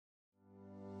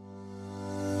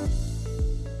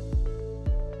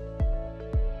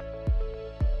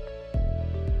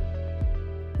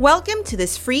Welcome to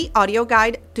this free audio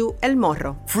guide to El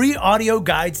Morro.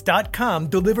 FreeAudioGuides.com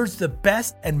delivers the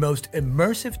best and most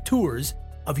immersive tours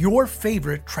of your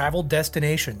favorite travel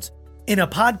destinations in a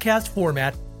podcast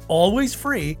format, always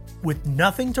free, with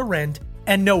nothing to rent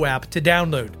and no app to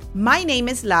download. My name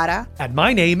is Lara. And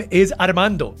my name is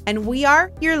Armando. And we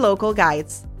are your local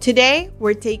guides. Today,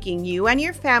 we're taking you and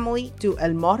your family to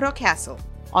El Morro Castle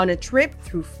on a trip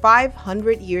through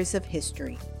 500 years of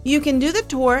history. You can do the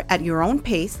tour at your own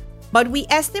pace, but we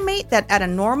estimate that at a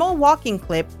normal walking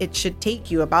clip, it should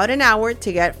take you about an hour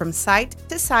to get from site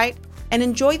to site and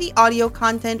enjoy the audio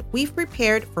content we've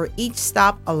prepared for each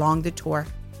stop along the tour.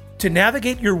 To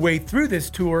navigate your way through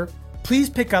this tour, please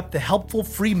pick up the helpful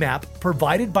free map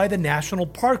provided by the National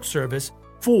Park Service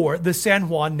for the San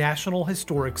Juan National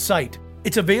Historic Site.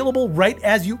 It's available right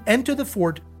as you enter the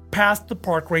fort past the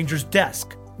park ranger's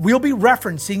desk. We'll be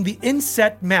referencing the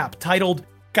inset map titled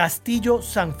Castillo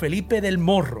San Felipe del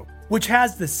Morro, which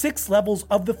has the 6 levels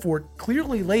of the fort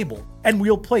clearly labeled, and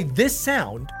we'll play this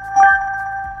sound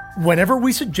whenever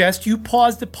we suggest you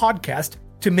pause the podcast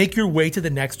to make your way to the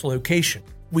next location.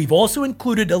 We've also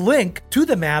included a link to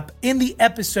the map in the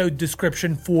episode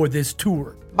description for this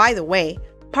tour. By the way,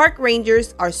 park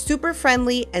rangers are super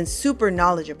friendly and super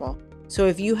knowledgeable, so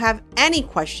if you have any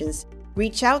questions,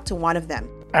 reach out to one of them.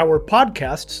 Our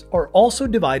podcasts are also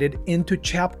divided into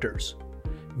chapters.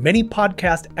 Many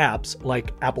podcast apps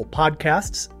like Apple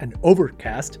Podcasts and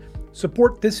Overcast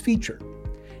support this feature.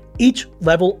 Each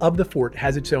level of the fort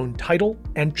has its own title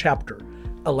and chapter,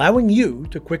 allowing you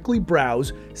to quickly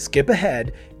browse, skip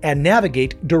ahead, and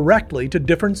navigate directly to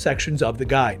different sections of the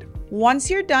guide. Once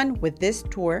you're done with this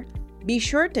tour, be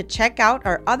sure to check out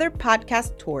our other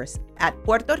podcast tours at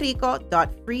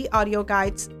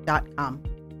puertorico.freeaudioguides.com.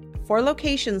 For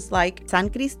locations like San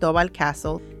Cristobal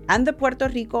Castle and the Puerto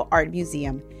Rico Art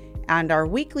Museum, and our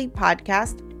weekly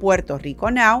podcast, Puerto Rico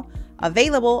Now,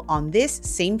 available on this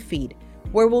same feed,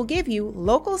 where we'll give you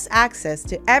locals access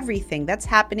to everything that's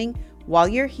happening while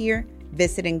you're here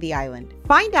visiting the island.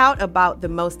 Find out about the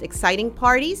most exciting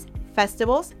parties,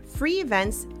 festivals, free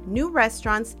events, new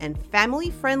restaurants, and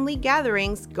family-friendly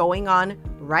gatherings going on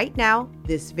right now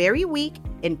this very week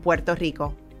in Puerto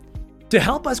Rico. To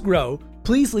help us grow,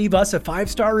 please leave us a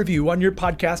 5-star review on your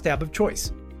podcast app of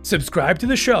choice. Subscribe to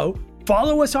the show,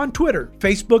 follow us on Twitter,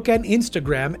 Facebook, and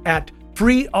Instagram at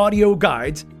Free Audio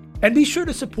Guides, and be sure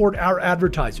to support our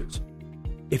advertisers.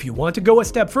 If you want to go a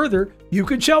step further, you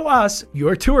can show us,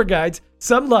 your tour guides,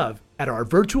 some love at our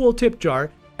virtual tip jar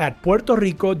at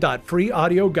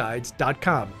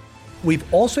puertorico.freeaudioguides.com.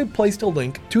 We've also placed a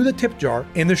link to the tip jar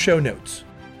in the show notes.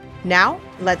 Now,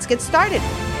 let's get started.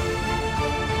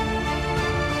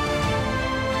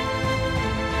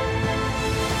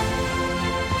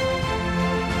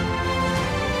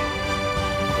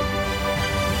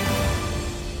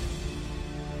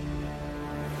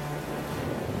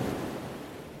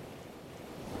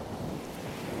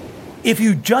 If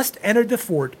you just entered the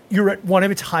fort, you're at one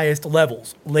of its highest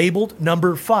levels, labeled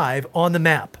number 5 on the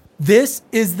map. This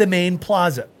is the main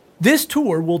plaza. This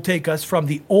tour will take us from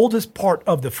the oldest part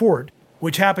of the fort,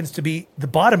 which happens to be the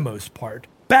bottommost part,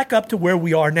 back up to where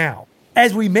we are now.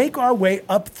 As we make our way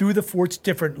up through the fort's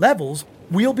different levels,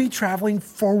 we'll be traveling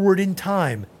forward in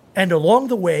time, and along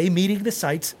the way meeting the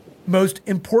site's most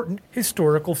important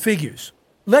historical figures.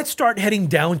 Let's start heading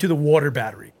down to the water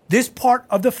battery. This part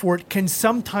of the fort can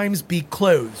sometimes be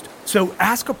closed, so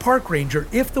ask a park ranger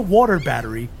if the water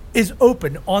battery is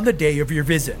open on the day of your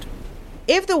visit.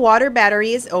 If the water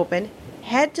battery is open,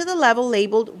 head to the level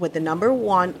labeled with the number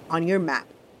 1 on your map.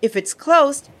 If it's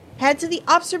closed, head to the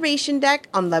observation deck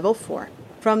on level 4.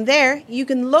 From there, you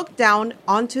can look down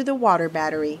onto the water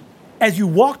battery. As you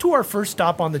walk to our first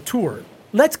stop on the tour,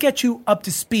 let's get you up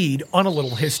to speed on a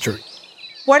little history.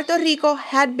 Puerto Rico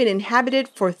had been inhabited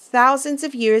for thousands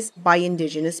of years by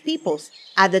indigenous peoples.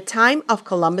 At the time of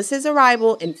Columbus's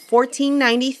arrival in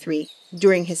 1493,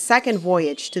 during his second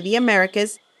voyage to the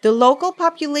Americas, the local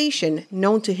population,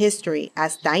 known to history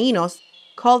as Taínos,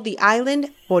 called the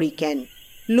island Boriquen,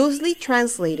 loosely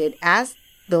translated as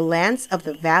the lands of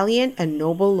the valiant and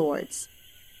noble lords.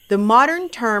 The modern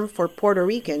term for Puerto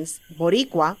Ricans,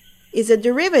 Boricua, is a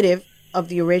derivative of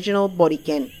the original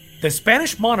Boriquen. The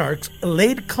Spanish monarchs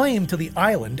laid claim to the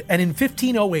island and in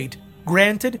 1508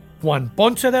 granted Juan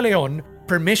Ponce de León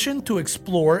permission to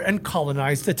explore and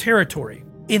colonize the territory.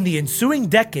 In the ensuing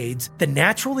decades, the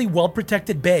naturally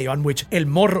well-protected bay on which El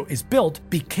Morro is built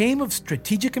became of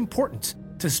strategic importance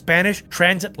to Spanish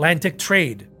transatlantic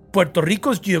trade. Puerto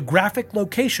Rico's geographic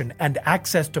location and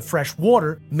access to fresh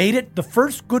water made it the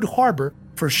first good harbor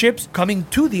for ships coming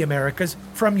to the Americas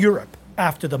from Europe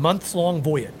after the months-long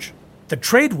voyage. The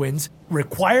trade winds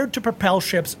required to propel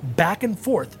ships back and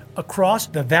forth across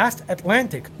the vast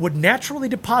Atlantic would naturally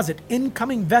deposit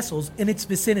incoming vessels in its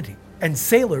vicinity, and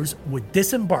sailors would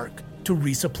disembark to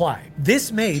resupply. This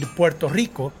made Puerto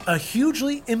Rico a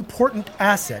hugely important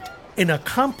asset in a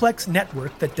complex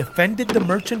network that defended the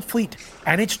merchant fleet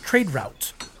and its trade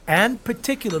routes, and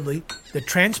particularly the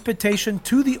transportation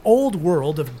to the old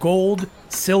world of gold,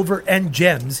 silver, and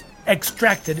gems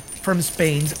extracted from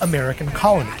Spain's American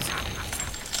colonies.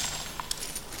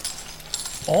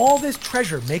 All this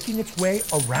treasure making its way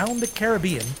around the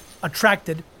Caribbean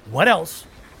attracted, what else?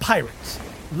 Pirates.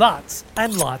 Lots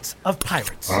and lots of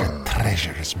pirates. The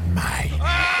treasure is mine.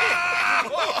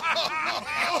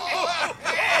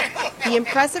 The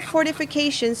impressive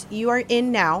fortifications you are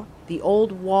in now, the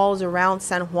old walls around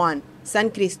San Juan, San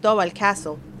Cristobal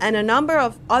Castle, and a number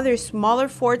of other smaller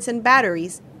forts and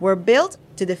batteries were built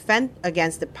to defend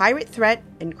against the pirate threat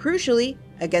and, crucially,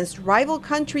 against rival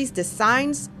countries'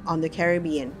 designs on the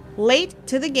Caribbean. Late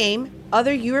to the game,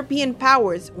 other European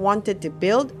powers wanted to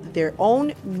build their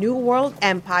own New World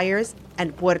empires,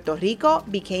 and Puerto Rico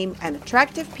became an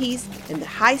attractive piece in the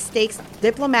high-stakes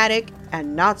diplomatic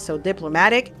and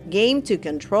not-so-diplomatic game to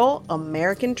control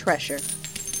American treasure.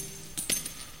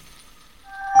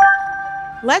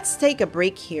 Let's take a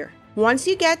break here. Once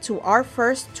you get to our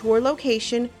first tour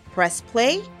location, press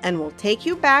play and we'll take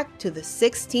you back to the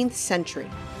 16th century.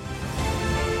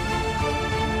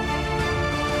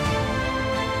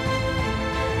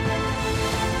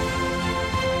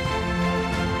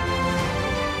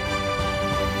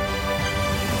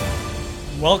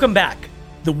 Welcome back.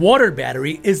 The water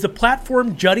battery is the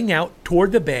platform jutting out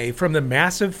toward the bay from the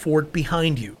massive fort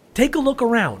behind you. Take a look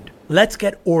around. Let's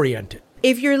get oriented.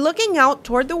 If you're looking out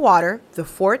toward the water, the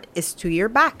fort is to your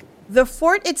back. The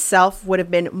fort itself would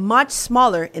have been much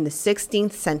smaller in the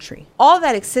 16th century. All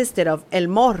that existed of El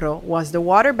Morro was the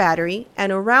water battery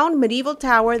and a round medieval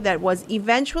tower that was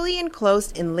eventually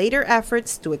enclosed in later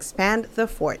efforts to expand the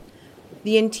fort.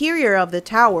 The interior of the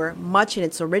tower, much in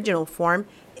its original form,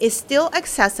 is still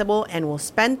accessible, and we'll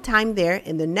spend time there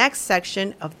in the next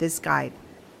section of this guide.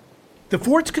 The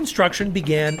fort's construction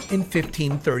began in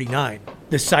 1539.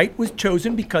 The site was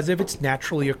chosen because of its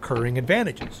naturally occurring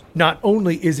advantages. Not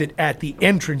only is it at the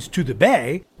entrance to the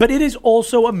bay, but it is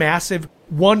also a massive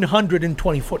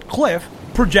 120-foot cliff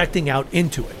projecting out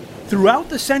into it. Throughout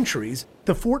the centuries,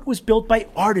 the fort was built by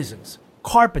artisans,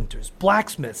 carpenters,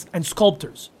 blacksmiths, and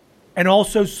sculptors, and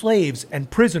also slaves and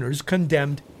prisoners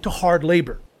condemned to hard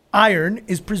labor. Iron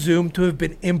is presumed to have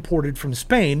been imported from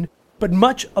Spain, but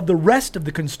much of the rest of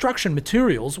the construction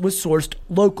materials was sourced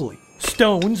locally.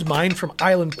 Stones mined from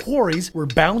island quarries were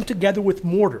bound together with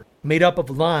mortar, made up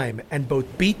of lime and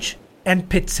both beach and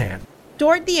pit sand.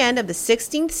 Toward the end of the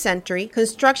 16th century,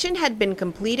 construction had been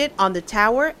completed on the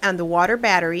tower and the water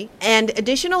battery, and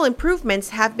additional improvements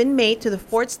have been made to the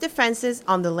fort's defenses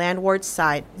on the landward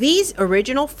side. These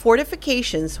original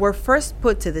fortifications were first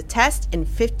put to the test in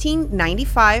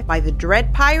 1595 by the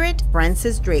dread pirate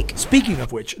Francis Drake. Speaking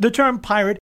of which, the term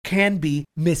pirate can be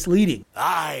misleading.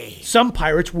 Aye. Some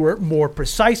pirates were more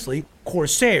precisely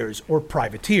corsairs or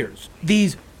privateers.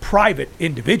 These private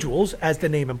individuals, as the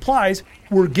name implies,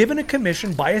 were given a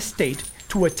commission by a state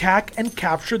to attack and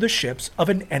capture the ships of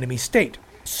an enemy state.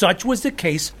 Such was the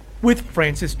case with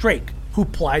Francis Drake, who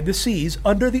plied the seas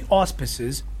under the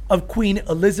auspices of Queen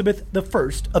Elizabeth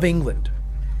I of England.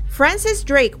 Francis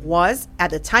Drake was, at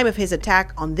the time of his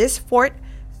attack on this fort,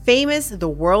 famous the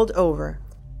world over.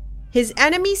 His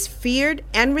enemies feared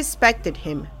and respected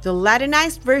him. The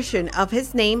Latinized version of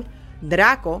his name,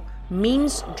 Draco,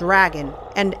 means dragon,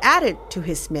 and added to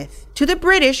his myth. To the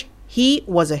British, he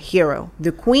was a hero.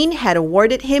 The Queen had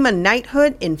awarded him a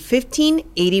knighthood in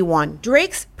 1581.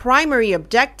 Drake's primary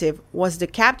objective was the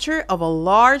capture of a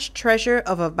large treasure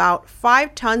of about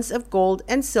 5 tons of gold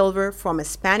and silver from a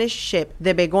Spanish ship,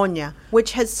 the Begoña,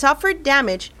 which had suffered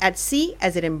damage at sea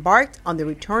as it embarked on the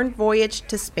return voyage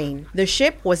to Spain. The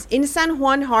ship was in San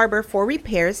Juan harbor for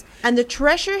repairs, and the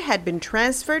treasure had been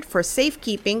transferred for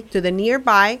safekeeping to the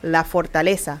nearby La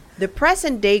Fortaleza, the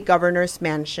present-day governor's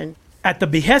mansion. At the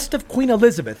behest of Queen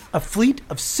Elizabeth, a fleet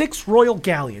of 6 royal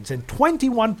galleons and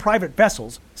 21 private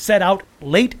vessels set out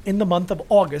late in the month of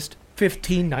August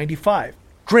 1595.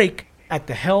 Drake at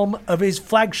the helm of his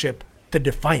flagship, the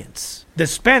Defiance. The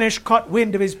Spanish caught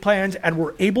wind of his plans and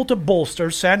were able to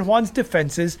bolster San Juan's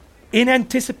defenses in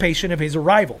anticipation of his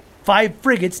arrival. 5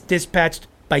 frigates dispatched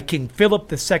by King Philip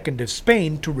II of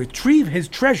Spain to retrieve his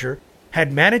treasure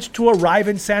had managed to arrive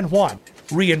in San Juan,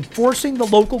 reinforcing the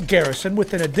local garrison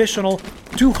with an additional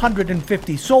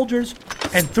 250 soldiers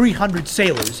and 300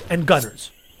 sailors and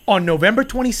gunners. On November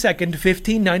 22nd,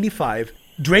 1595,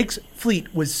 Drake's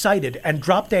fleet was sighted and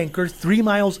dropped anchor 3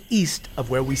 miles east of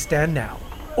where we stand now.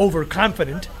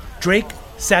 Overconfident, Drake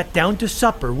sat down to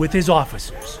supper with his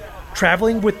officers.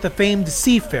 Traveling with the famed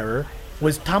seafarer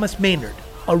was Thomas Maynard,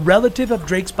 a relative of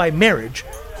Drake's by marriage,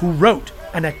 who wrote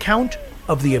an account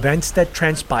of the events that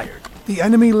transpired. The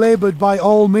enemy labored by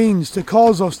all means to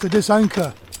cause us to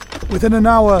disanchor. Within an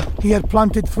hour, he had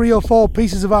planted 3 or 4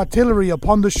 pieces of artillery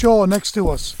upon the shore next to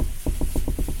us.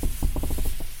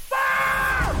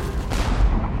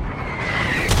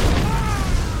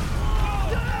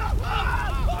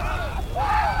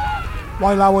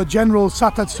 While our general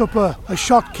sat at supper, a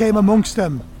shot came amongst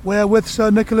them, wherewith Sir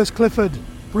Nicholas Clifford,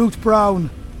 Brute Brown,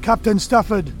 Captain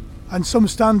Stafford, and some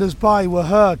standers by were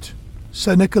hurt.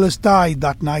 Sir Nicholas died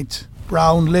that night.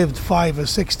 Brown lived 5 or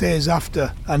 6 days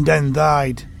after, and then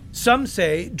died. Some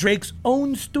say Drake's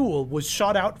own stool was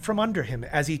shot out from under him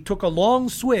as he took a long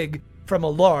swig from a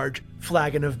large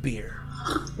flagon of beer.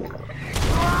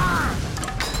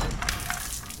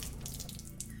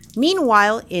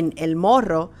 Meanwhile, in El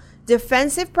Morro,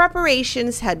 defensive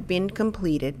preparations had been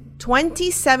completed.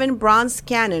 27 bronze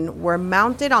cannon were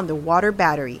mounted on the water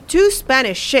battery. 2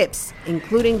 Spanish ships,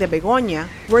 including the Begoña,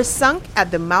 were sunk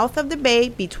at the mouth of the bay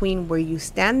between where you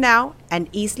stand now and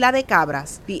Isla de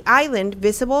Cabras, the island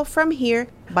visible from here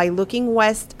by looking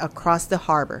west across the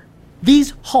harbor.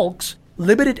 These hulks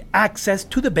limited access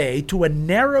to the bay to a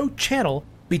narrow channel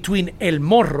between El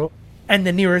Morro and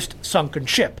the nearest sunken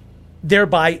ship,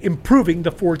 thereby improving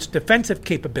the fort's defensive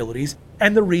capabilities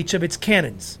and the reach of its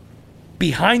cannons.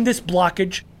 Behind this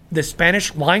blockage, the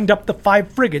Spanish lined up the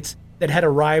 5 frigates that had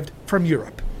arrived from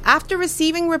Europe. After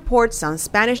receiving reports on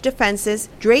Spanish defenses,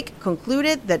 Drake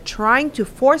concluded that trying to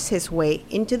force his way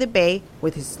into the bay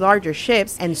with his larger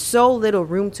ships and so little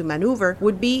room to maneuver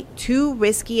would be too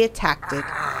risky a tactic.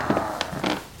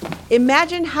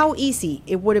 Imagine how easy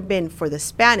it would have been for the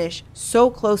Spanish, so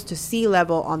close to sea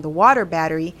level on the water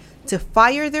battery, to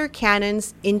fire their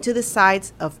cannons into the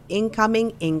sides of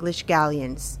incoming English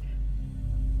galleons.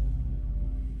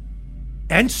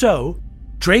 And so,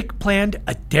 Drake planned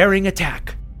a daring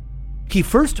attack. He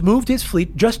first moved his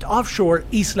fleet just offshore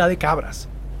Isla de Cabras,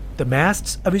 the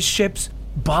masts of his ships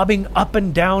bobbing up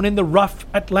and down in the rough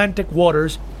Atlantic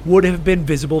waters would have been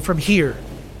visible from here.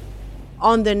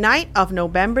 On the night of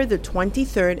November the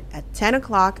 23rd at 10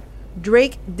 o'clock,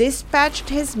 Drake dispatched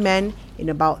his men in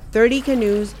about 30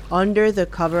 canoes under the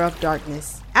cover of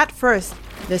darkness. At first,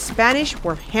 the Spanish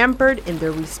were hampered in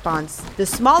their response. The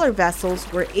smaller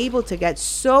vessels were able to get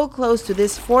so close to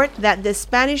this fort that the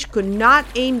Spanish could not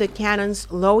aim the cannons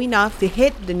low enough to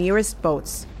hit the nearest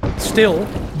boats. Still,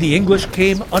 the English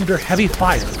came under heavy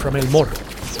fire from El Morro.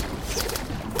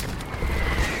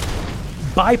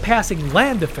 Bypassing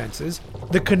land defenses,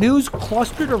 the canoes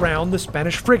clustered around the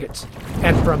Spanish frigates,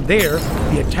 and from there,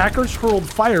 the attackers hurled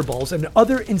fireballs and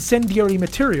other incendiary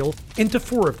material into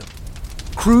 4 of them.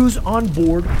 Crews on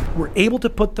board were able to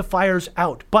put the fires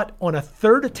out, but on a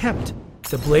 3rd attempt,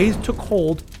 the blaze took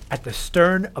hold at the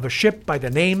stern of a ship by the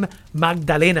name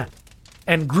Magdalena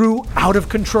and grew out of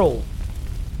control.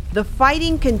 The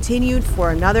fighting continued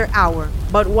for another hour,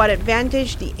 but what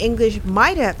advantage the English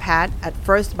might have had at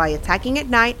first by attacking at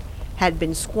night had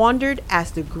been squandered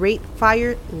as the great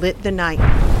fire lit the night.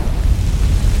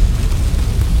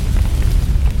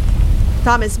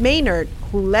 Thomas Maynard,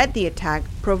 who led the attack,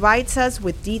 provides us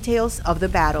with details of the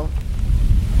battle.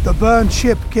 The burned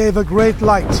ship gave a great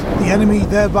light, the enemy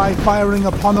thereby firing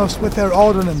upon us with their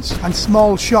ordnance and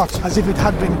small shot as if it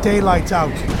had been daylight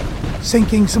out.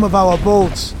 Sinking some of our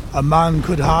boats, a man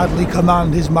could hardly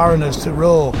command his mariners to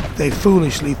row, they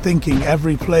foolishly thinking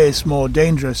every place more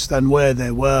dangerous than where they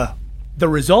were. The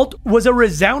result was a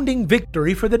resounding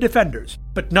victory for the defenders,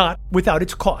 but not without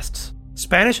its costs.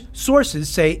 Spanish sources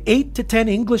say 8 to 10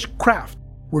 English craft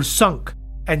were sunk,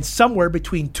 and somewhere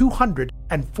between 200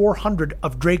 and 400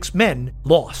 of Drake's men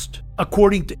lost.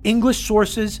 According to English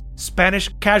sources, Spanish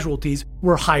casualties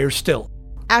were higher still.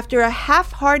 After a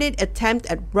half-hearted attempt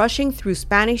at rushing through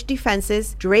Spanish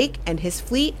defenses, Drake and his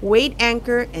fleet weighed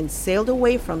anchor and sailed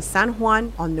away from San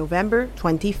Juan on November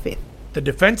 25th. The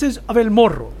defenses of El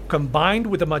Morro, combined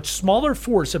with a much smaller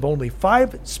force of only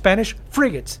 5 Spanish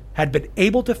frigates, had been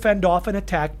able to fend off an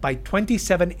attack by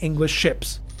 27 English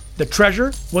ships. The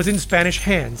treasure was in Spanish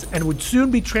hands and would soon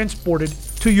be transported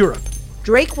to Europe.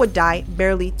 Drake would die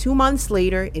barely 2 months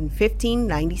later in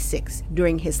 1596,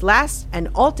 during his last and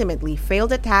ultimately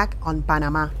failed attack on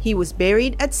Panama. He was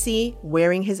buried at sea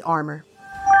wearing his armor.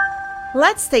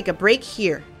 Let's take a break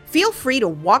here. Feel free to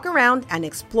walk around and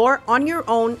explore on your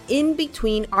own in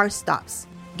between our stops.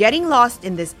 Getting lost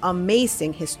in this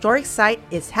amazing historic site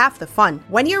is half the fun.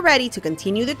 When you're ready to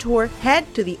continue the tour,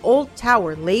 head to the old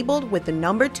tower labeled with the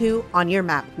number 2 on your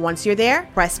map. Once you're there,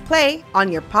 press play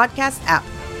on your podcast app.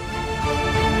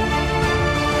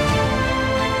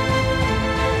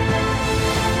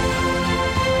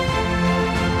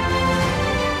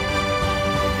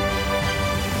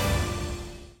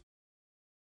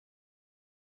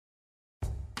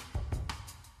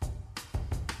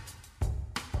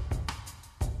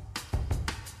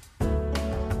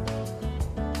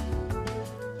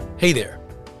 Hey there,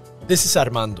 this is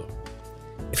Armando.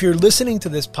 If you're listening to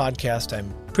this podcast,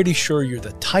 I'm pretty sure you're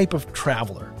the type of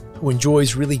traveler who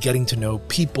enjoys really getting to know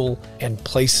people and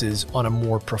places on a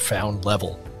more profound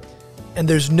level. And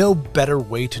there's no better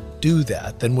way to do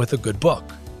that than with a good book.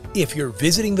 If you're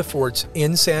visiting the forts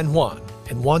in San Juan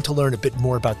and want to learn a bit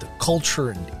more about the culture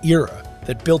and era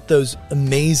that built those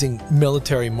amazing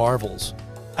military marvels,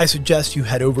 I suggest you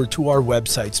head over to our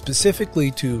website,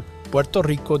 specifically to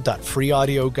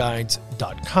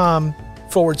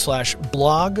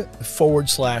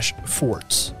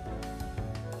puertorico.freeaudioguides.com/blog/forts.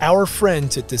 Our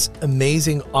friends at this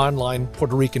amazing online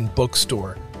Puerto Rican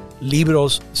bookstore,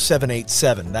 Libros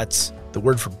 787, that's the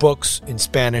word for books in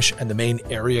Spanish and the main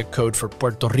area code for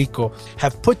Puerto Rico,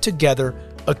 have put together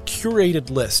a curated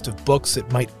list of books that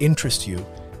might interest you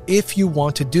if you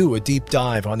want to do a deep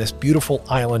dive on this beautiful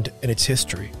island and its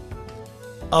history.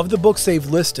 Of the books they've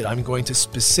listed, I'm going to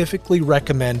specifically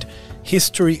recommend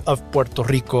History of Puerto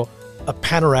Rico, a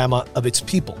panorama of its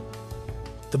people.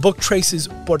 The book traces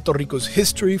Puerto Rico's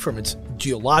history from its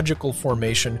geological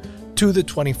formation to the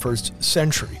 21st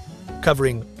century,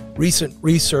 covering recent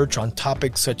research on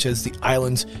topics such as the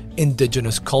island's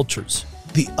indigenous cultures.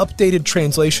 The updated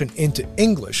translation into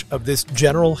English of this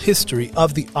general history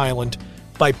of the island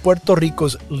by Puerto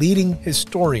Rico's leading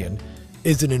historian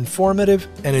is an informative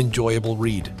and enjoyable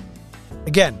read.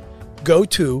 Again, go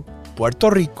to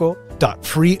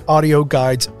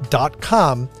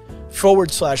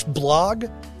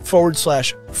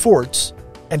puertorico.freeaudioguides.com/blog/forts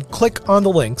and click on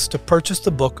the links to purchase the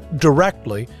book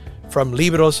directly from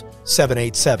Libros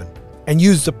 787 and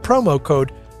use the promo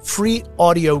code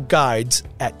FREEAUDIOGUIDES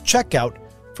at checkout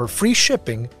for free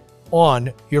shipping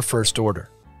on your first order.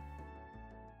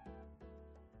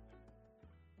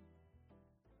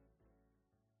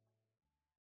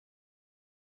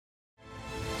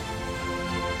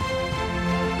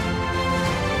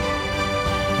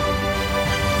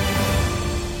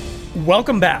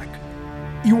 Welcome back.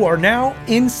 You are now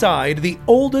inside the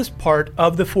oldest part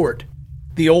of the fort,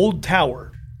 the Old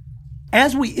Tower.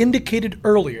 As we indicated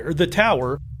earlier, the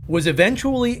tower was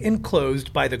eventually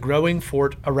enclosed by the growing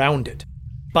fort around it,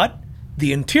 but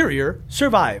the interior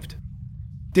survived.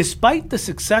 Despite the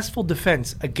successful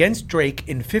defense against Drake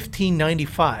in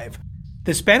 1595,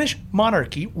 the Spanish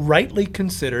monarchy rightly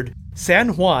considered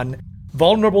San Juan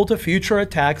vulnerable to future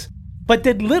attacks, but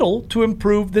did little to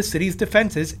improve the city's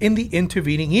defenses in the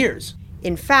intervening years.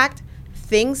 In fact,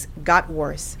 things got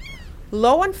worse.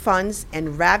 Low on funds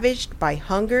and ravaged by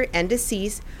hunger and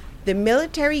disease, the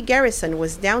military garrison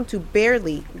was down to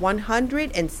barely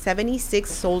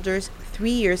 176 soldiers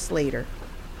 3 years later.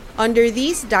 Under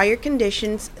these dire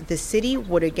conditions, the city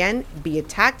would again be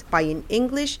attacked by an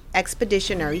English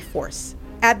expeditionary force.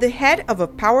 At the head of a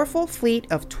powerful fleet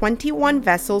of 21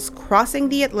 vessels crossing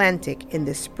the Atlantic in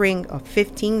the spring of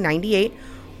 1598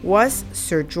 was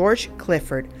Sir George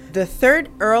Clifford, the 3rd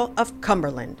Earl of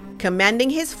Cumberland,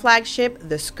 commanding his flagship,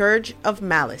 the Scourge of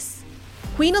Malice.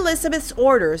 Queen Elizabeth's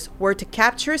orders were to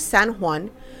capture San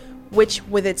Juan, which,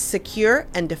 with its secure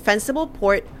and defensible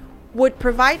port, would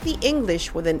provide the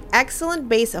English with an excellent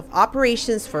base of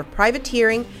operations for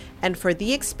privateering and for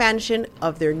the expansion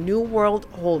of their New World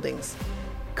holdings.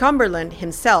 Cumberland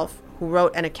himself, who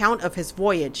wrote an account of his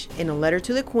voyage in a letter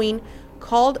to the Queen,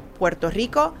 called Puerto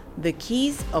Rico the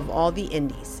keys of all the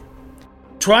Indies.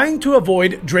 Trying to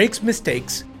avoid Drake's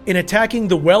mistakes in attacking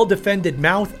the well-defended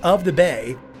mouth of the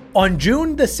bay, on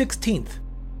June the 16th,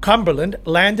 Cumberland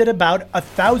landed about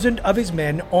 1,000 of his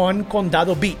men on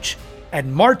Condado Beach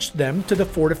and marched them to the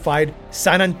fortified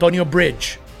San Antonio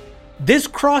Bridge. This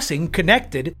crossing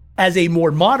connected, as a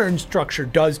more modern structure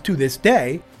does to this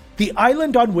day, the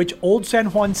island on which Old San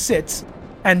Juan sits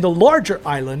and the larger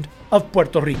island of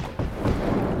Puerto Rico.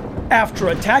 After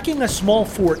attacking a small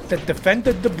fort that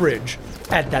defended the bridge,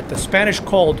 and that the Spanish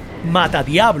called Mata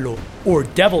Diablo, or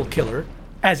Devil Killer,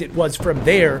 as it was from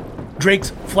there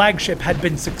Drake's flagship had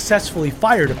been successfully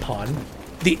fired upon,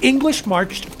 the English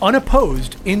marched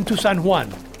unopposed into San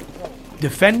Juan.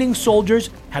 Defending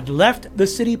soldiers had left the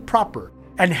city proper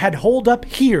and had holed up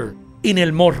here in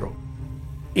El Morro.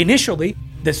 Initially,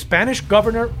 The Spanish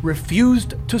governor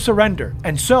refused to surrender,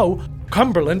 and so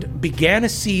Cumberland began a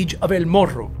siege of El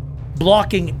Morro,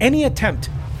 blocking any attempt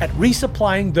at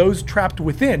resupplying those trapped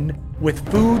within with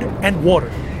food and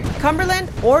water.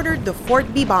 Cumberland ordered the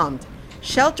fort be bombed.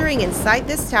 Sheltering inside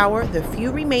this tower, the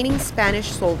few remaining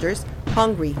Spanish soldiers,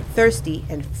 hungry, thirsty,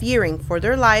 and fearing for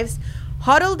their lives,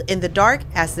 huddled in the dark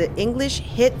as the English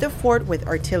hit the fort with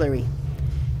artillery.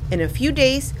 In a few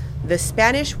days, the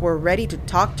Spanish were ready to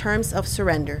talk terms of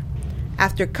surrender.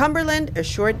 After Cumberland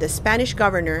assured the Spanish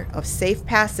governor of safe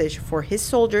passage for his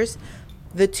soldiers,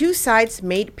 the two sides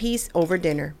made peace over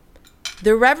dinner.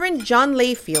 The Reverend John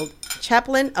Layfield,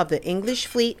 chaplain of the English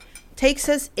fleet, takes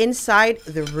us inside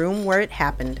the room where it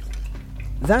happened.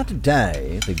 That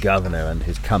day, the governor and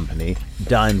his company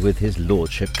dined with his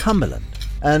lordship Cumberland,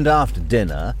 and after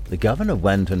dinner, the governor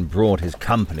went and brought his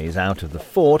companies out of the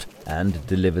fort and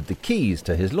delivered the keys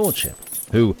to his lordship,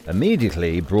 who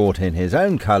immediately brought in his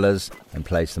own colours and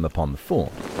placed them upon the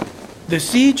fort. The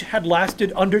siege had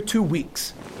lasted under 2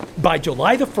 weeks. By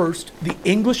July the 1st, the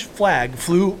English flag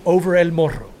flew over El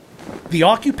Morro. The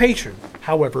occupation,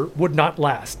 however, would not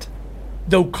last.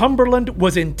 Though Cumberland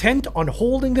was intent on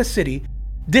holding the city,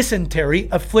 dysentery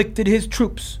afflicted his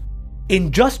troops.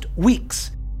 In just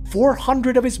weeks,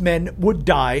 400 of his men would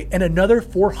die and another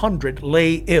 400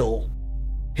 lay ill.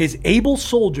 His able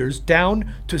soldiers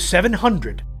down to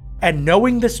 700, and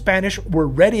knowing the Spanish were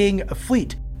readying a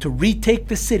fleet to retake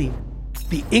the city,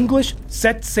 the English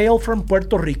set sail from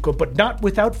Puerto Rico, but not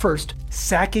without first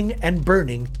sacking and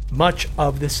burning much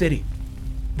of the city.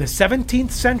 The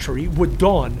 17th century would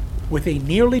dawn with a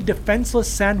nearly defenseless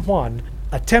San Juan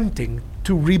attempting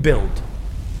to rebuild.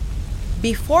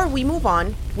 Before we move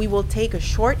on, we will take a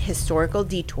short historical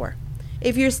detour.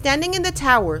 If you're standing in the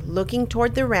tower looking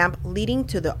toward the ramp leading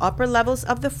to the upper levels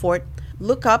of the fort,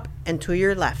 look up and to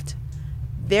your left.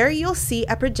 There you'll see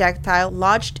a projectile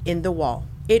lodged in the wall.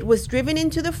 It was driven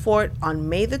into the fort on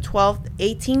May the 12th,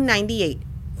 1898,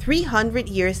 300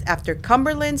 years after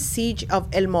Cumberland's siege of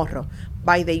El Morro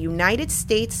by the United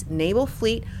States Naval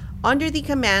Fleet under the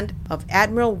command of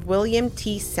Admiral William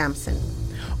T. Sampson.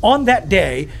 On that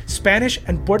day, Spanish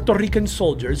and Puerto Rican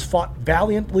soldiers fought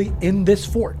valiantly in this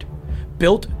fort,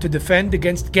 built to defend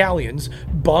against galleons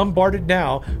bombarded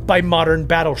now by modern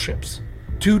battleships,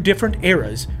 two different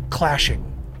eras clashing.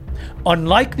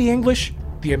 Unlike the English,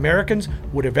 the Americans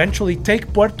would eventually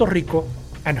take Puerto Rico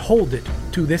and hold it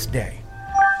to this day.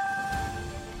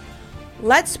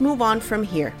 Let's move on from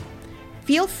here.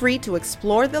 Feel free to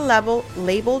explore the level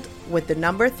labeled with the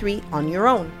number 3 on your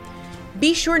own.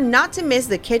 Be sure not to miss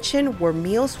the kitchen where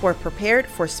meals were prepared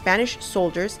for Spanish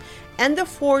soldiers and the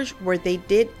forge where they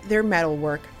did their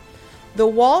metalwork. The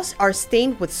walls are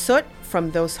stained with soot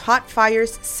from those hot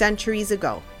fires centuries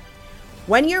ago.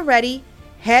 When you're ready,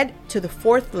 head to the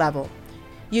 4th level.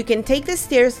 You can take the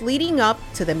stairs leading up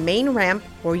to the main ramp,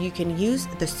 or you can use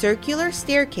the circular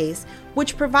staircase,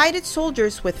 which provided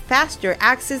soldiers with faster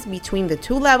access between the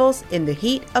 2 levels in the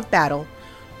heat of battle.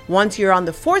 Once you're on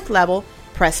the 4th level,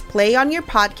 press play on your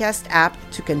podcast app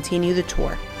to continue the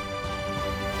tour.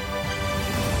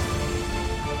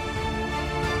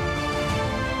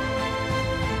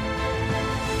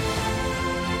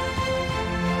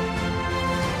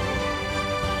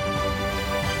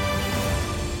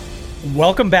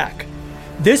 Welcome back.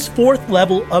 This 4th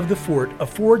level of the fort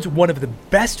affords one of the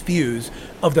best views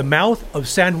of the mouth of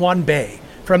San Juan Bay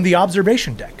from the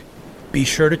observation deck. Be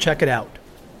sure to check it out.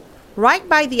 Right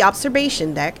by the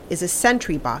observation deck is a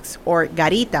sentry box, or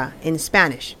garita in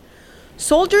Spanish.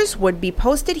 Soldiers would be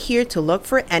posted here to look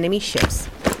for enemy ships.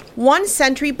 One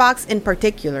sentry box in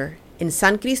particular, in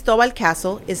San Cristobal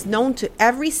Castle, is known to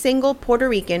every single Puerto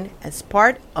Rican as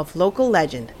part of local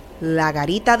legend, La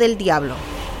Garita del Diablo,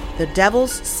 the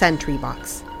Devil's Sentry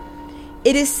Box.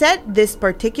 It is said this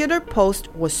particular post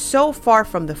was so far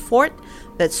from the fort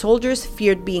that soldiers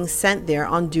feared being sent there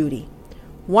on duty.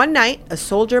 One night, a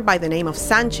soldier by the name of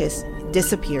Sanchez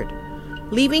disappeared,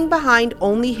 leaving behind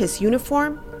only his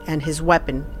uniform and his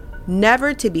weapon,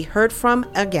 never to be heard from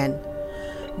again.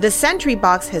 The sentry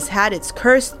box has had its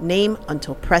cursed name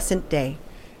until present day.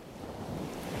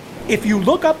 If you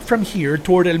look up from here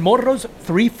toward El Morro's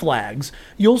 3 flags,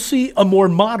 you'll see a more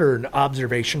modern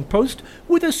observation post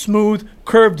with a smooth,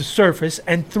 curved surface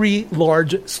and 3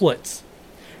 large slits.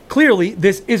 Clearly,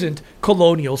 this isn't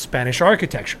colonial Spanish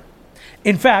architecture.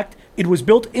 In fact, it was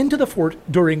built into the fort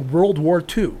during World War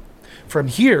II. From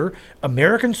here,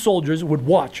 American soldiers would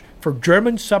watch for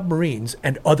German submarines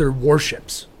and other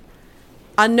warships.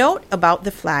 A note about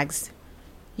the flags.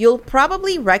 You'll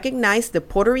probably recognize the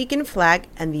Puerto Rican flag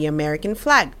and the American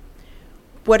flag.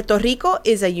 Puerto Rico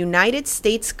is a United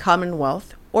States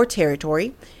Commonwealth or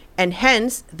territory, and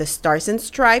hence the stars and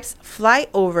stripes fly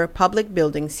over public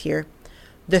buildings here.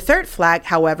 The third flag,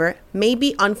 however, may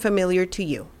be unfamiliar to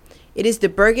you. It is the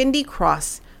Burgundy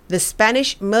Cross, the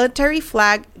Spanish military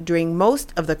flag during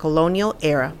most of the colonial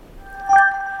era.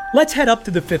 Let's head up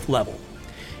to the 5th level.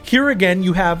 Here again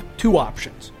you have two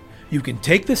options. You can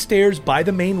take the stairs by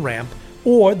the main ramp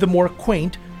or the more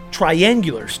quaint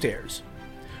triangular stairs.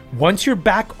 Once you're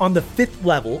back on the 5th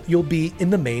level, you'll be in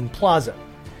the main plaza.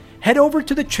 Head over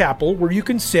to the chapel where you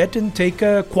can sit and take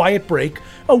a quiet break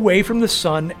away from the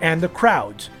sun and the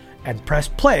crowds, and press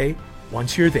play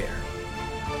once you're there.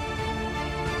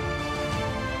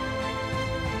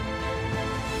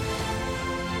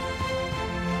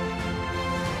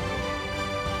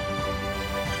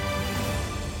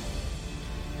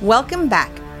 Welcome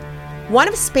back. One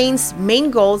of Spain's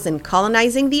main goals in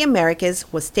colonizing the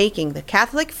Americas was taking the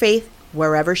Catholic faith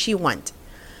wherever she went.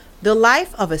 The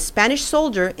life of a Spanish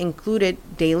soldier included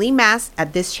daily mass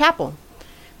at this chapel.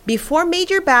 Before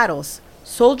major battles,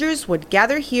 soldiers would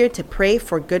gather here to pray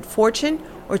for good fortune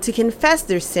or to confess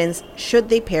their sins should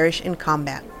they perish in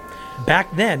combat.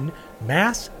 Back then,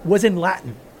 Mass was in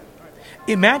Latin.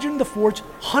 Imagine the fort's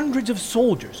hundreds of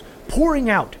soldiers pouring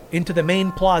out into the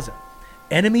main plaza,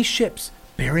 enemy ships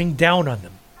bearing down on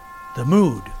them. The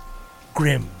mood,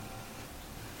 grim.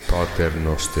 Pater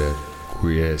noster,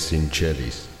 qui es in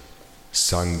celis,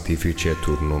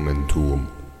 sanctificetur nomen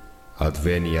tuum,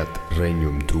 adveniat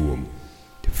regnum tuum,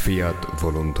 fiat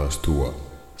voluntas tua,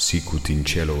 sicut in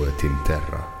cielo et in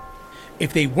terra.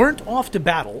 If they weren't off to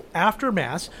battle after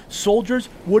Mass, soldiers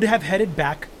would have headed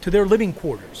back to their living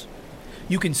quarters.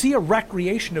 You can see a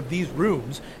recreation of these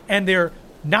rooms and their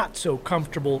not so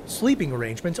comfortable sleeping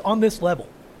arrangements on this level.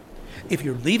 If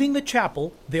you're leaving the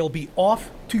chapel, they'll be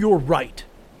off to your right.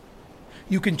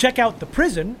 You can check out the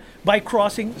prison by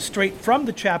crossing straight from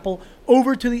the chapel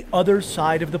over to the other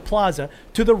side of the plaza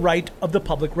to the right of the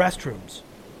public restrooms.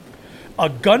 A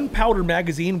gunpowder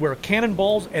magazine where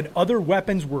cannonballs and other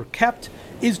weapons were kept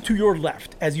is to your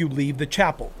left as you leave the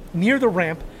chapel, near the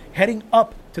ramp heading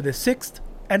up to the 6th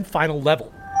and final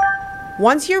level.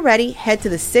 Once you're ready, head to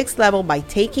the 6th level by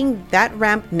taking that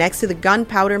ramp next to the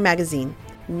gunpowder magazine.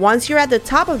 Once you're at the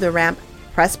top of the ramp,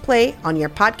 press play on your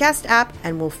podcast app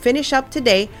and we'll finish up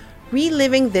today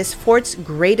reliving this fort's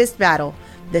greatest battle,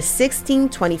 the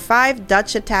 1625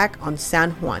 Dutch attack on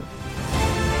San Juan.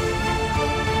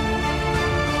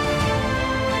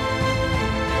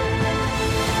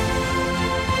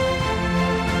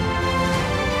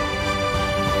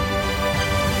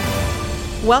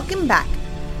 Welcome back.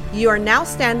 You are now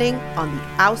standing on the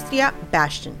Austria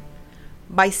Bastion.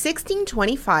 By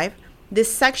 1625,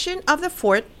 this section of the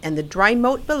fort and the dry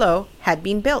moat below had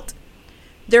been built.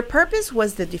 Their purpose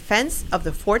was the defense of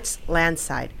the fort's land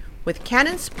side, with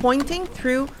cannons pointing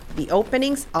through the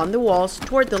openings on the walls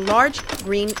toward the large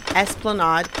green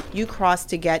esplanade you cross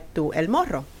to get to El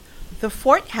Morro. The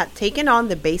fort had taken on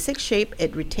the basic shape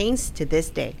it retains to this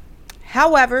day.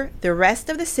 However, the rest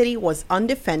of the city was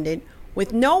undefended,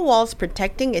 with no walls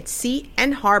protecting its sea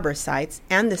and harbor sites,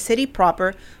 and the city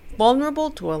proper vulnerable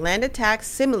to a land attack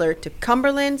similar to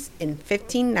Cumberland's in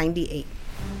 1598.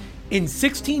 In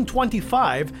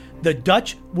 1625, the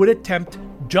Dutch would attempt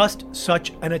just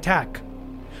such an attack.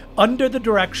 Under the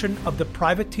direction of the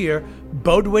privateer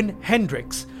Bodwin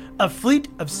Hendricks, a fleet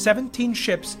of 17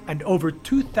 ships and over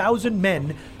 2,000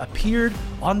 men appeared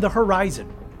on the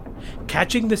horizon.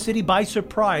 Catching the city by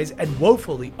surprise and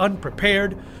woefully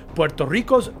unprepared, Puerto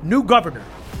Rico's new governor,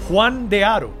 Juan de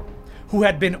Haro, who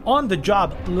had been on the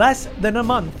job less than a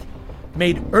month,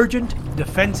 made urgent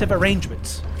defensive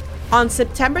arrangements. On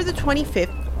September the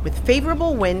 25th, with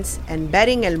favorable winds and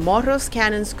betting El Morro's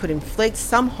cannons could inflict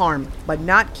some harm but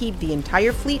not keep the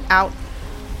entire fleet out,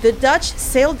 the Dutch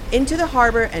sailed into the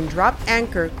harbor and dropped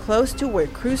anchor close to where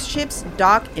cruise ships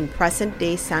dock in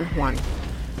present-day San Juan.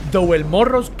 Though El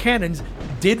Morro's cannons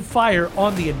did fire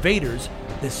on the invaders,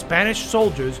 the Spanish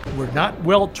soldiers were not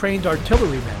well-trained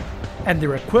artillerymen, and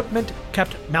their equipment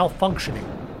kept malfunctioning.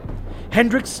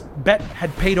 Hendricks' bet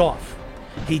had paid off.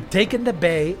 He'd taken the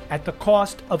bay at the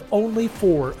cost of only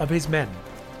 4 of his men.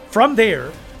 From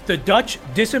there, the Dutch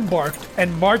disembarked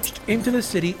and marched into the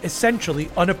city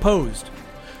essentially unopposed.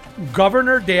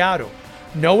 Governor de Haro,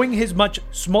 knowing his much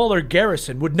smaller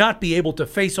garrison would not be able to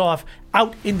face off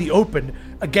out in the open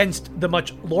against the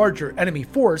much larger enemy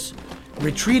force,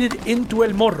 retreated into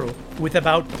El Morro with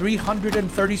about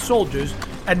 330 soldiers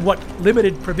and what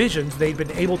limited provisions they'd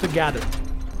been able to gather.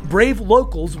 Brave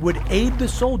locals would aid the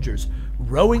soldiers,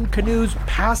 rowing canoes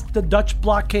past the Dutch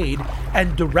blockade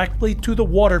and directly to the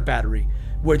water battery,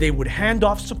 where they would hand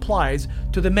off supplies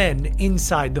to the men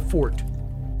inside the fort.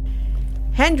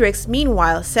 Hendricks,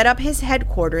 meanwhile, set up his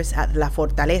headquarters at La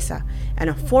Fortaleza, and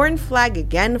a foreign flag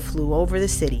again flew over the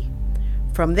city.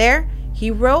 From there,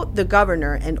 he wrote the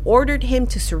governor and ordered him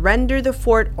to surrender the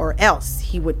fort, or else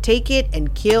he would take it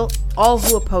and kill all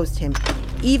who opposed him,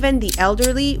 even the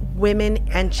elderly, women,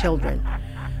 and children.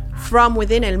 From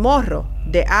within El Morro,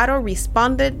 De Haro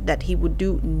responded that he would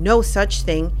do no such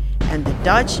thing, and the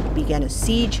Dutch began a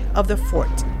siege of the fort.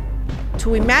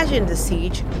 To imagine the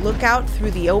siege, look out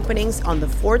through the openings on the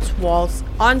fort's walls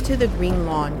onto the green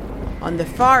lawn. On the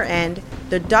far end,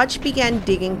 the Dutch began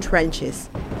digging trenches.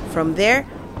 From there,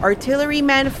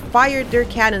 artillerymen fired their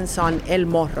cannons on El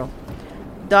Morro.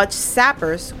 Dutch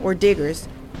sappers, or diggers,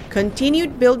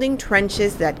 continued building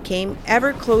trenches that came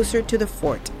ever closer to the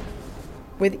fort.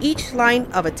 With each line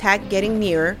of attack getting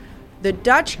nearer, the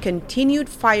Dutch continued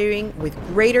firing with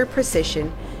greater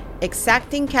precision,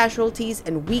 exacting casualties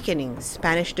and weakening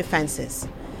Spanish defenses.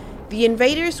 The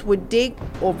invaders would dig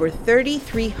over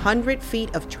 3,300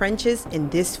 feet of trenches in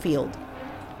this field.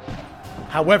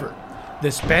 However,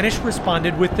 the Spanish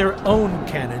responded with their own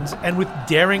cannons and with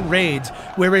daring raids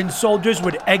wherein soldiers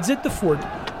would exit the fort,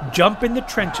 jump in the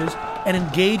trenches, and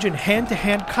engage in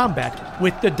hand-to-hand combat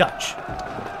with the Dutch.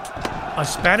 A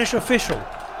Spanish official,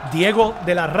 Diego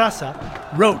de la Raza,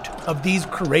 wrote of these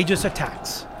courageous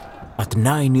attacks. At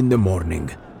 9 in the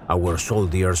morning, our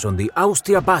soldiers on the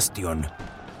Austria bastion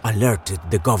alerted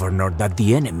the governor that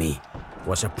the enemy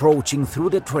was approaching through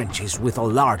the trenches with a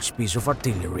large piece of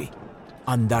artillery,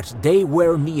 and that they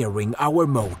were nearing our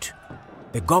moat.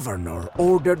 The governor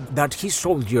ordered that his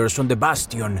soldiers on the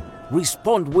bastion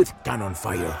respond with cannon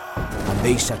fire, and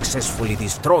they successfully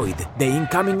destroyed the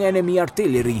incoming enemy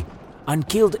artillery and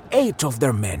killed 8 of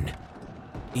their men.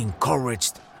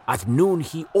 Encouraged, at noon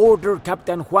he ordered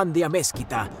Captain Juan de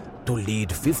Amezquita to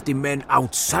lead 50 men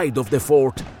outside of the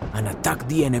fort and attack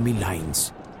the enemy lines,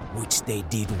 which they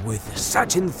did with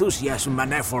such enthusiasm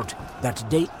and effort that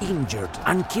they injured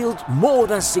and killed more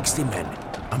than 60 men,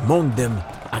 among them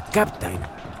a captain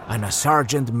and a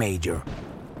sergeant major,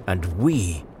 and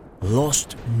we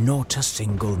lost not a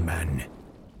single man.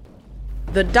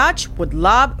 The Dutch would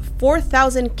lob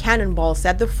 4,000 cannonballs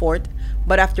at the fort,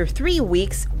 but after 3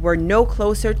 weeks were no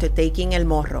closer to taking El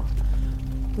Morro.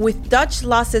 With Dutch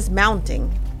losses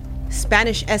mounting,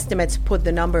 Spanish estimates put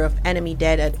the number of enemy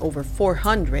dead at over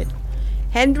 400,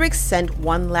 Hendricks sent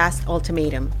one last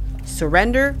ultimatum: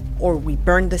 surrender or we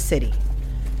burn the city.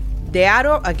 De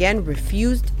Haro again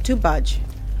refused to budge.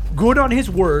 Good on his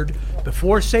word,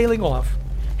 before sailing off,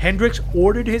 Hendricks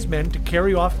ordered his men to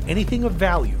carry off anything of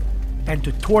value and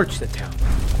to torch the town,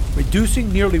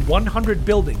 reducing nearly 100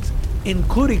 buildings,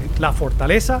 including La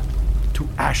Fortaleza, to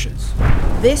ashes.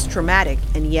 This traumatic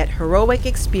and yet heroic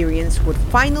experience would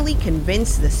finally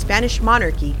convince the Spanish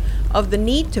monarchy of the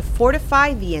need to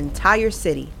fortify the entire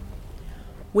city.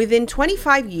 Within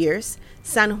 25 years,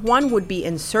 San Juan would be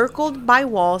encircled by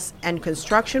walls and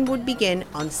construction would begin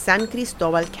on San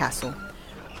Cristobal Castle.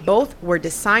 Both were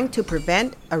designed to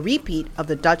prevent a repeat of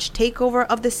the Dutch takeover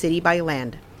of the city by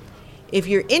land. If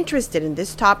you're interested in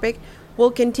this topic,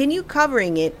 we'll continue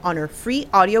covering it on our free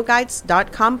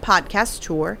audioguides.com podcast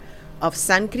tour of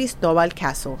San Cristobal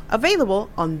Castle, available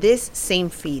on this same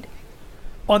feed.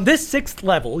 On this 6th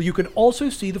level, you can also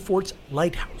see the fort's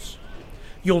lighthouse.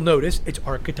 You'll notice its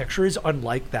architecture is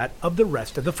unlike that of the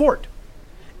rest of the fort.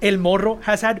 El Morro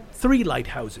has had 3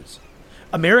 lighthouses.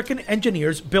 American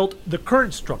engineers built the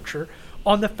current structure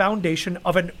on the foundation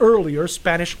of an earlier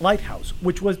Spanish lighthouse,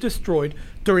 which was destroyed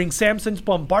during Samson's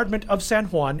bombardment of San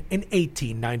Juan in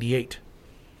 1898.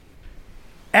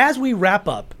 As we wrap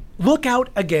up, look out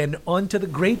again onto the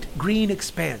great green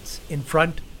expanse in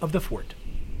front of the fort.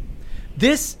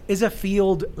 This is a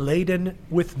field laden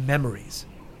with memories,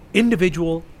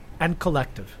 individual and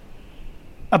collective.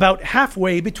 About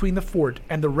halfway between the fort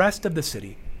and the rest of the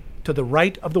city, to the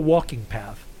right of the walking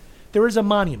path, there is a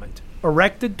monument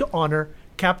erected to honor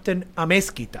Captain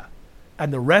Amezquita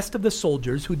and the rest of the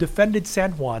soldiers who defended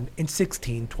San Juan in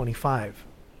 1625.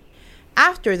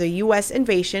 After the U.S.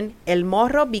 invasion, El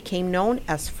Morro became known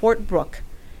as Fort Brooke,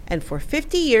 and for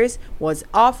 50 years was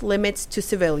off limits to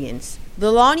civilians.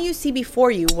 The lawn you see before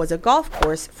you was a golf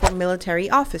course for military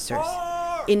officers.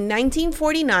 In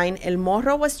 1949, El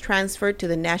Morro was transferred to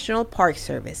the National Park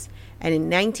Service, and in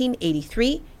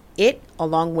 1983, it,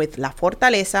 along with La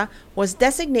Fortaleza, was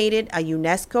designated a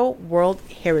UNESCO World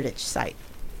Heritage Site.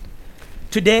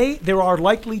 Today, there are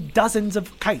likely dozens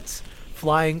of kites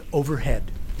flying overhead.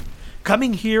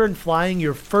 Coming here and flying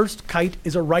your first kite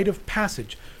is a rite of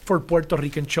passage for Puerto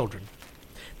Rican children.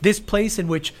 This place in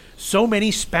which so many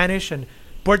Spanish and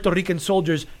Puerto Rican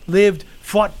soldiers lived,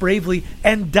 fought bravely,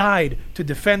 and died to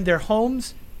defend their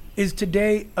homes, is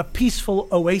today a peaceful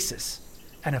oasis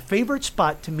and a favorite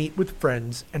spot to meet with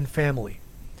friends and family.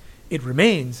 It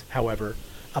remains, however,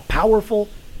 a powerful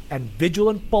and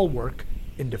vigilant bulwark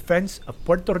in defense of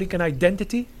Puerto Rican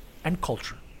identity and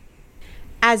culture.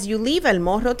 As you leave El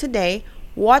Morro today,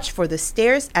 watch for the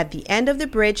stairs at the end of the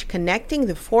bridge connecting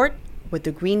the fort with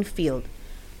the green field.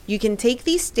 You can take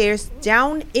these stairs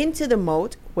down into the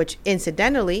moat, which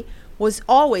incidentally was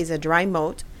always a dry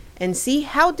moat, and see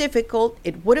how difficult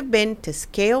it would have been to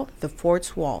scale the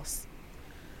fort's walls.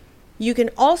 You can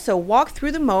also walk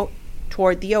through the moat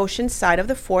toward the ocean side of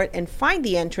the fort and find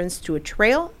the entrance to a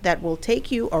trail that will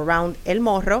take you around El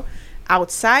Morro,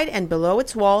 outside and below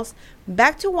its walls,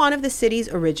 back to one of the city's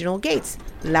original gates,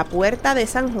 La Puerta de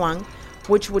San Juan,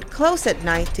 which would close at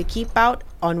night to keep out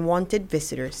unwanted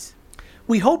visitors.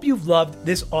 We hope you've loved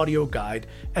this audio guide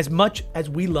as much as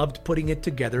we loved putting it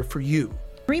together for you.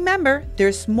 Remember,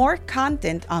 there's more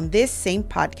content on this same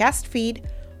podcast feed.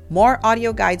 More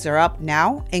audio guides are up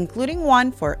now, including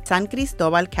one for San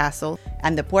Cristobal Castle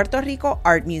and the Puerto Rico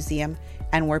Art Museum,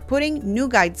 and we're putting new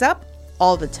guides up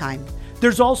all the time.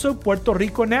 There's also Puerto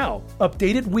Rico Now,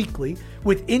 updated weekly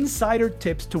with insider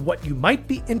tips to what you might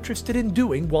be interested in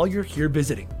doing while you're here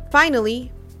visiting.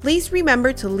 Finally, please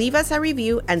remember to leave us a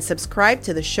review and subscribe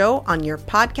to the show on your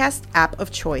podcast app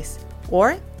of choice.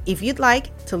 Or, if you'd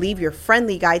like, to leave your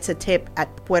friendly guides a tip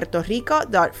at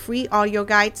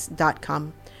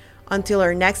puertorico.freeaudioguides.com. Until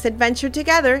our next adventure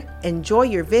together, enjoy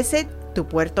your visit to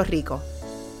Puerto Rico.